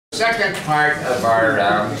second part of our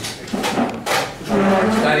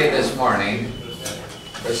study this morning,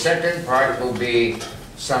 the second part will be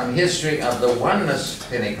some history of the Oneness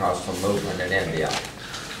Pentecostal movement in India.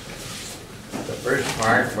 The first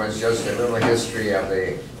part was just a little history of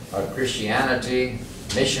Christianity,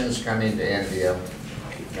 missions coming to India.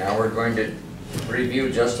 Now we're going to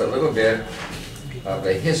review just a little bit of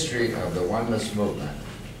the history of the Oneness movement.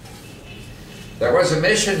 There was a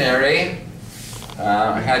missionary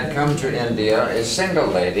had come to India, a single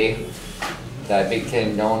lady that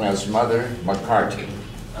became known as Mother McCarty.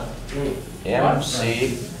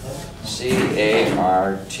 M-C-C-A-R-T-Y.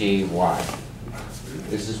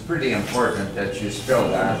 This is pretty important that you spell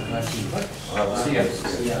that. Well, see if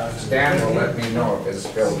Stan will let me know if it's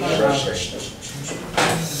spelled correctly.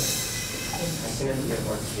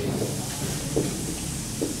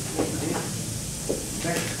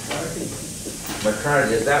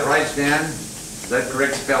 McCarty, is that right, Stan? Is that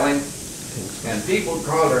correct spelling? And people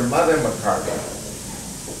called her Mother McCarty.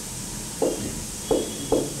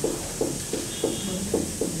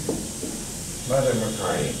 Mother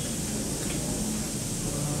McCarty.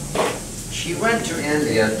 She went to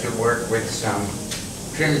India to work with some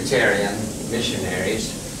Trinitarian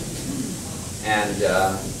missionaries, and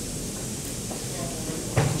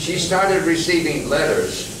she started receiving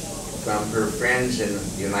letters from her friends in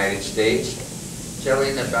the United States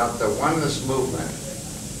telling about the Oneness movement.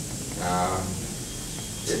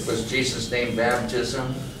 It was Jesus' name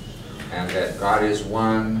baptism, and that God is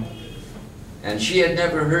one. And she had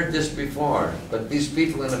never heard this before, but these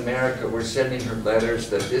people in America were sending her letters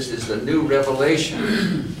that this is the new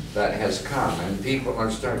revelation that has come, and people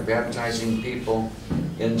are starting baptizing people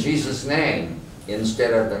in Jesus' name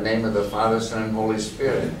instead of the name of the Father, Son, and Holy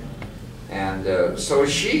Spirit. And so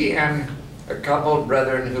she and a couple of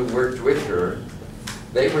brethren who worked with her,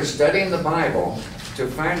 they were studying the Bible to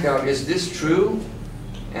find out, is this true?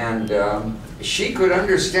 And she could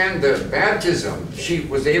understand the baptism. She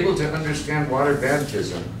was able to understand water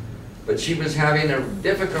baptism, but she was having a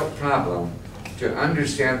difficult problem to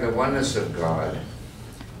understand the oneness of God.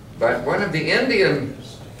 But one of the Indian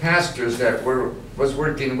pastors that was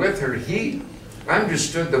working with her, he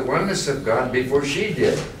understood the oneness of God before she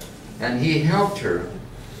did, and he helped her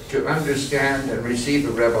to understand and receive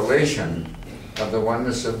a revelation of the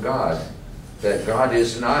oneness of God, that God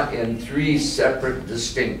is not in three separate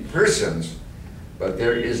distinct persons, but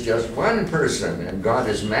there is just one person, and God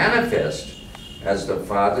is manifest as the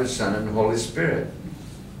Father, Son, and Holy Spirit.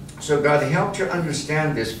 So God helped her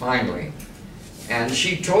understand this finally. And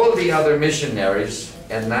she told the other missionaries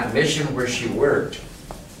in that mission where she worked,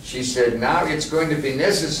 she said, now it's going to be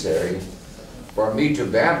necessary for me to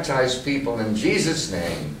baptize people in Jesus'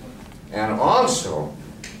 name, and also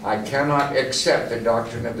I cannot accept the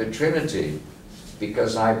doctrine of the Trinity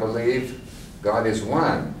because I believe God is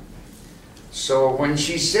one. So when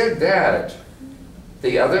she said that,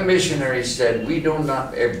 the other missionaries said, we do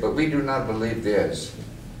not believe this.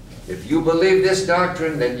 If you believe this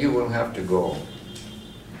doctrine, then you will have to go.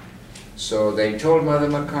 So they told Mother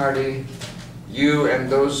McCarty, you and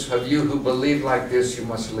those of you who believe like this, you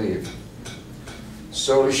must leave.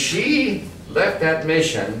 So she left that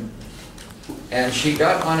mission, and she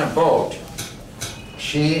got on a boat.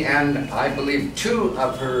 She and, I believe, two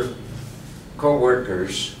of her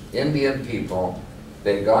co-workers, Indian people,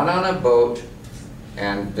 they got on a boat,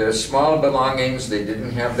 and their small belongings, they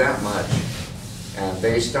didn't have that much, and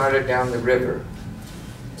they started down the river.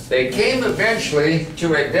 They came eventually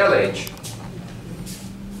to a village.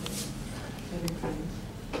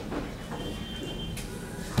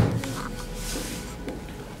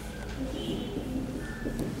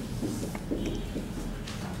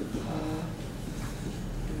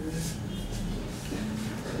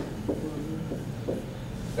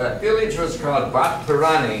 That village was called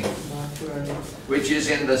Bhatpurani, which is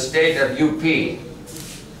in the state of UP,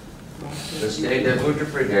 the state of Uttar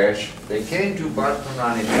Pradesh. They came to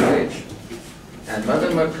Bhatpurani village, and Mother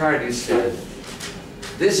McCarty said,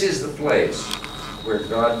 this is the place where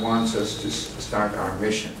God wants us to start our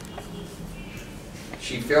mission.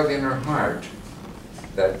 She felt in her heart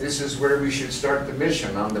that this is where we should start the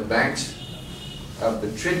mission, on the banks of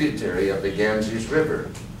the tributary of the Ganges River.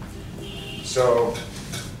 So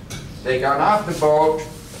they got off the boat.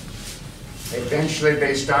 Eventually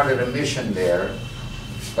they started a mission there,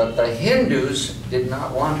 but the Hindus did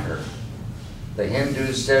not want her. The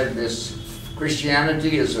Hindus said this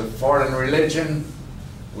Christianity is a foreign religion.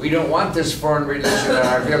 We don't want this foreign religion in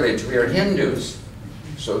our village. We are Hindus.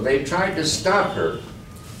 So they tried to stop her,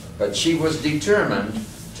 but she was determined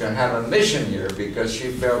to have a mission here because she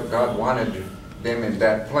felt God wanted them in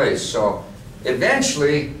that place. So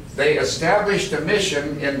eventually they established a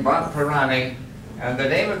mission in Bhat Parani, and the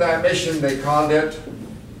name of that mission, they called it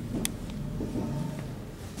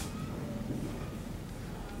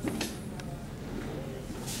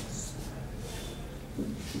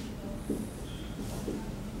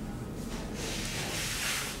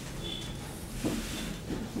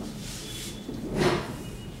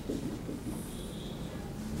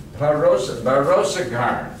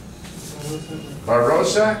Bharosaghar.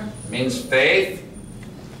 Bharosa means faith,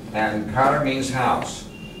 and Ghar means house.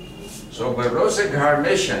 So Bharosaghar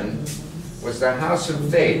mission was the house of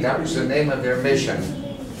faith. That was the name of their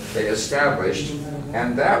mission they established.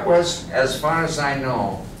 And that was, as far as I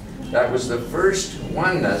know, that was the first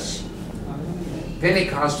oneness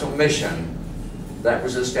Pentecostal mission that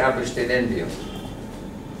was established in India.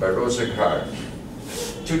 Bharosaghar.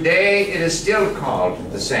 Today it is still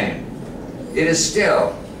called the same. It is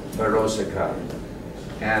still Bharosaghar.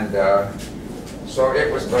 And so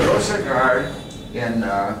it was Bharosaghar in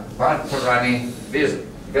Bhat Parani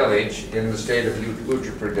village in the state of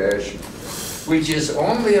Uttar Pradesh, which is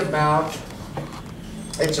only about,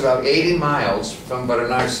 it's about 80 miles from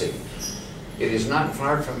Varanasi. It is not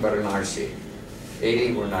far from Varanasi,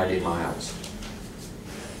 80 or 90 miles.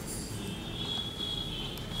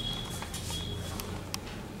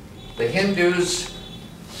 The Hindus,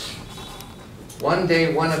 one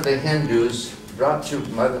day one of the Hindus brought to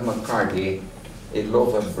Mother McCarty a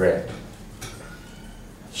loaf of bread.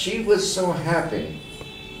 She was so happy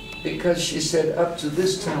because she said, up to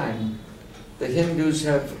this time, the Hindus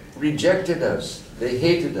have rejected us, they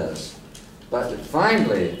hated us, but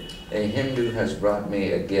finally a Hindu has brought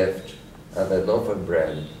me a gift of a loaf of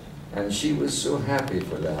bread. And she was so happy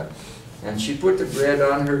for that. And she put the bread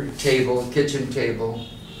on her table, kitchen table,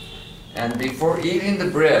 and before eating the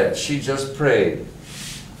bread, she just prayed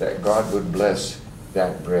that God would bless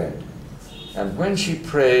that bread. And when she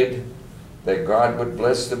prayed that God would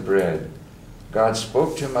bless the bread, God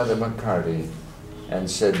spoke to Mother McCarty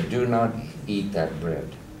and said, do not eat that bread.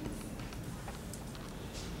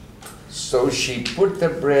 So she put the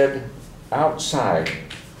bread outside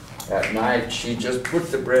at night. She just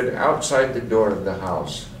put the bread outside the door of the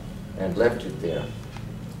house and left it there.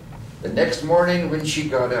 The next morning when she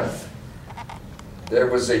got up, there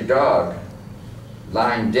was a dog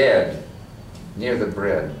lying dead near the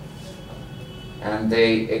bread. And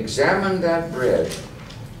they examined that bread.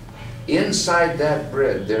 Inside that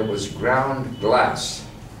bread there was ground glass.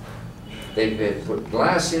 They had put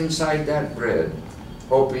glass inside that bread,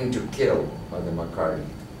 hoping to kill Mother McCarty.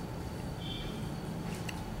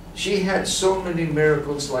 She had so many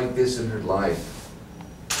miracles like this in her life,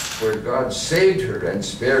 where God saved her and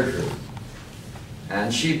spared her.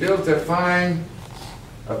 And she built a fine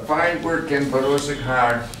work in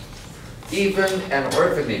Bharosaghar, even an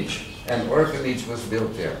orphanage. An orphanage was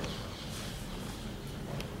built there.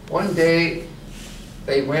 One day,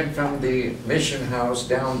 they went from the mission house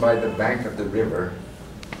down by the bank of the river,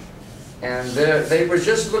 and they were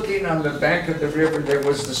just looking on the bank of the river. There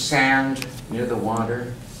was the sand near the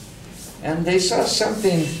water, and they saw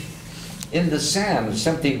something in the sand,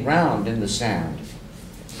 something round in the sand.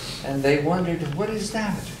 And they wondered, what is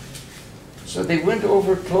that? So they went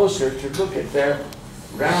over closer to look at that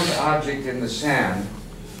round object in the sand,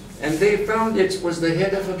 and they found it was the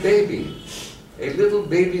head of a baby, a little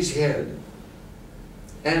baby's head.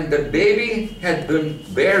 And the baby had been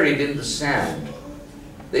buried in the sand.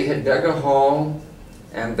 They had dug a hole,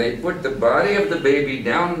 and they put the body of the baby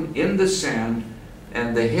down in the sand,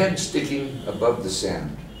 and the head sticking above the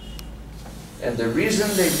sand. And the reason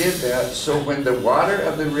they did that, so when the water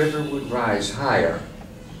of the river would rise higher,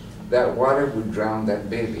 that water would drown that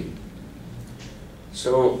baby.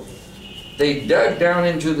 So they dug down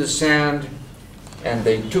into the sand, and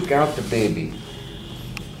they took out the baby.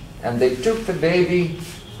 And they took the baby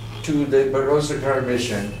to the Bharosaghar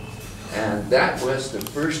mission, and that was the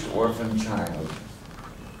first orphan child.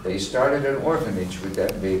 They started an orphanage with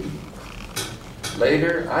that baby.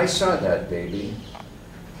 Later, I saw that baby.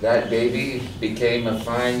 That baby became a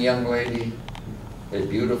fine young lady, a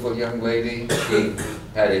beautiful young lady. She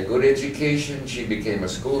had a good education. She became a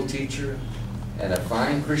school teacher and a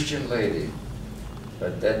fine Christian lady.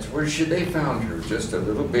 But that's where they found her, just a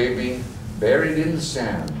little baby buried in the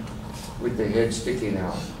sand with the head sticking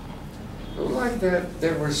out. So like that,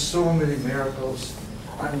 there were so many miracles,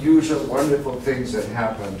 unusual, wonderful things that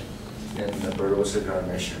happened in the Bharosaghar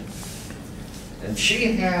mission. And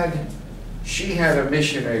she had a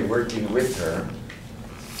missionary working with her,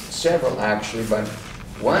 several actually, but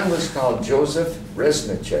one was called Joseph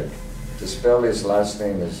Resnicek. To spell his last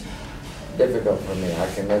name is difficult for me. I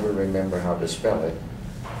can never remember how to spell it.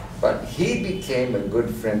 But he became a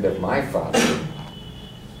good friend of my father.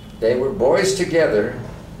 They were boys together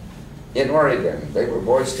in Oregon. They were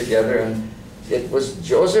boys together, and it was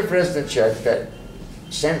Joseph Resnicek that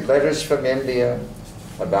sent letters from India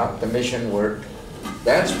about the mission work.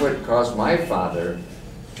 That's what caused my father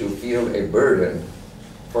to feel a burden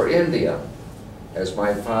for India. As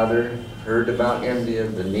my father heard about India,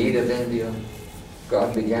 the need of India,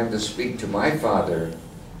 God began to speak to my father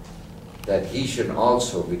that he should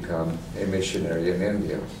also become a missionary in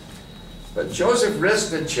India. But Joseph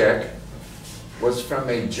Resnicek was from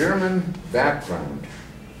a German background.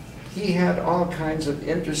 He had all kinds of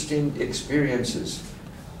interesting experiences.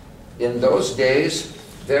 In those days,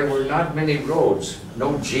 there were not many roads,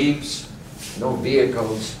 no jeeps, no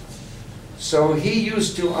vehicles. So he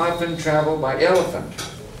used to often travel by elephant.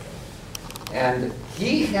 And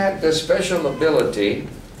he had the special ability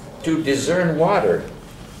to discern water.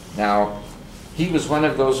 Now, he was one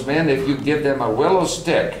of those men, if you give them a willow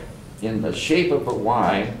stick in the shape of a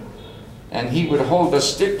Y, and he would hold a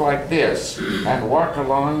stick like this and walk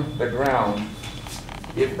along the ground.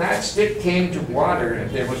 If that stick came to water,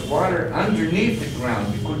 if there was water underneath the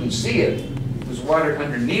ground, you couldn't see it, it was water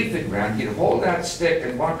underneath the ground, he'd hold that stick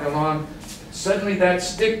and walk along. Suddenly that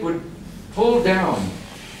stick would pull down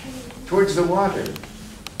towards the water.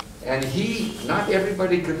 And not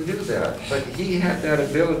everybody could do that, but he had that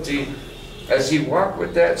ability. As he walked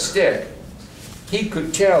with that stick, he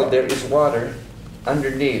could tell there is water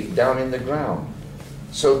underneath, down in the ground.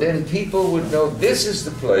 So then people would know this is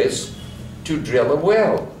the place to drill a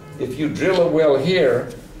well. If you drill a well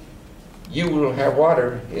here, you will have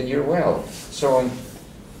water in your well. So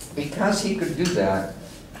because he could do that,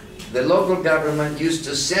 the local government used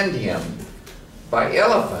to send him by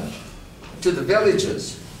elephant to the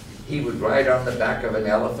villages. He would ride on the back of an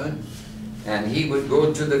elephant, and he would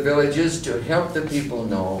go to the villages to help the people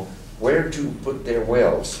know where to put their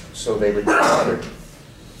wells so they would get water.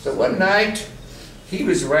 So one night, he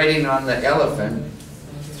was riding on the elephant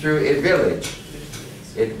through a village.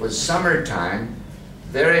 It was summertime,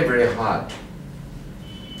 very, very hot.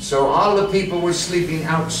 So all the people were sleeping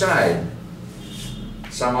outside,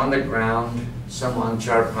 some on the ground, some on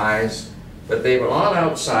charpais, but they were all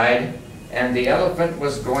outside, and the elephant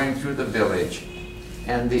was going through the village.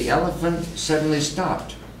 And the elephant suddenly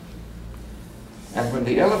stopped. And when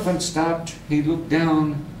the elephant stopped, he looked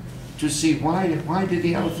down to see why did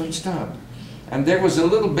the elephant stop? And there was a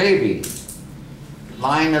little baby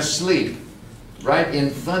lying asleep right in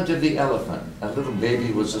front of the elephant. A little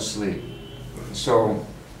baby was asleep. So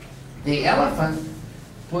the elephant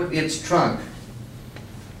put its trunk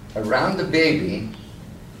around the baby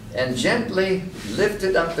and gently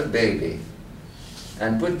lifted up the baby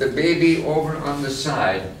and put the baby over on the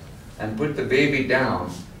side and put the baby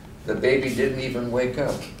down. The baby didn't even wake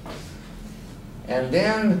up. And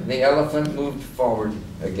then the elephant moved forward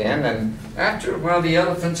again, and after a while the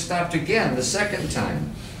elephant stopped again the second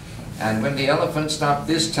time. And when the elephant stopped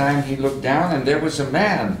this time, he looked down and there was a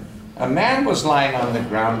man. A man was lying on the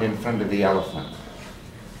ground in front of the elephant.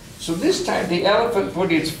 So this time the elephant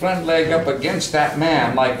put its front leg up against that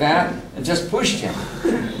man like that and just pushed him.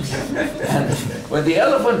 And when the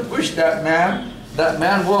elephant pushed that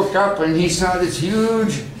man woke up and he saw this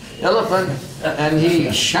huge elephant, and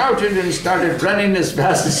he shouted and started running as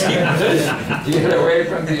fast as he could to get away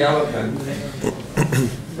from the elephant.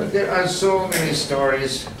 But there are so many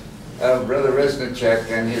stories of Brother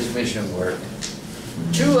Resnicek and his mission work.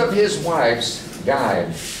 2 of his wives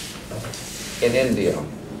died in India.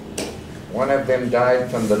 One of them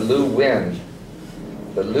died from the Lu wind.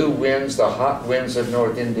 The Lu winds, the hot winds of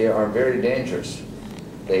North India, are very dangerous.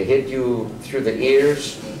 They hit you through the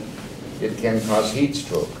ears. It can cause heat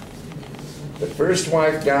stroke. The first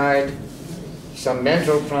wife died, some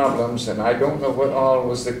mental problems, and I don't know what all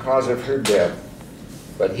was the cause of her death.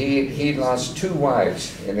 But he lost 2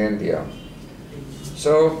 wives in India.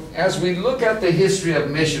 So as we look at the history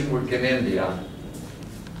of mission work in India,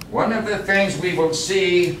 one of the things we will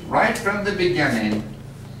see right from the beginning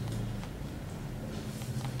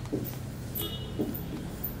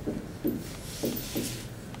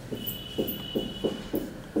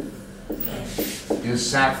is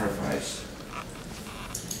sacrifice.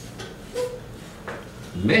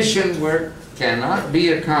 Mission work cannot be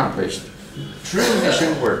accomplished. True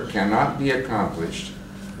mission work cannot be accomplished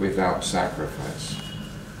without sacrifice.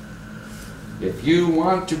 If you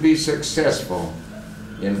want to be successful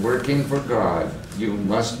in working for God, you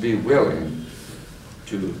must be willing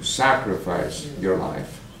to sacrifice your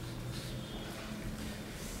life.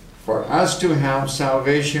 For us to have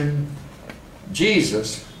salvation,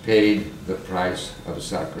 Jesus paid the price of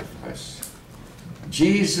sacrifice.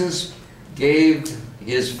 Jesus gave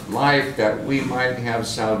his life that we might have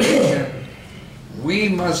salvation. We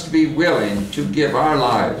must be willing to give our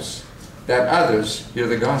lives that others hear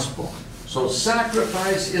the gospel. So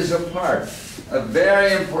sacrifice is a part, a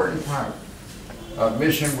very important part of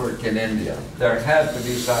mission work in India. There had to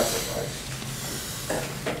be sacrifice.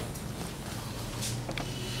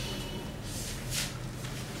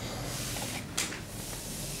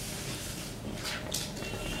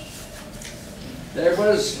 There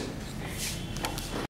was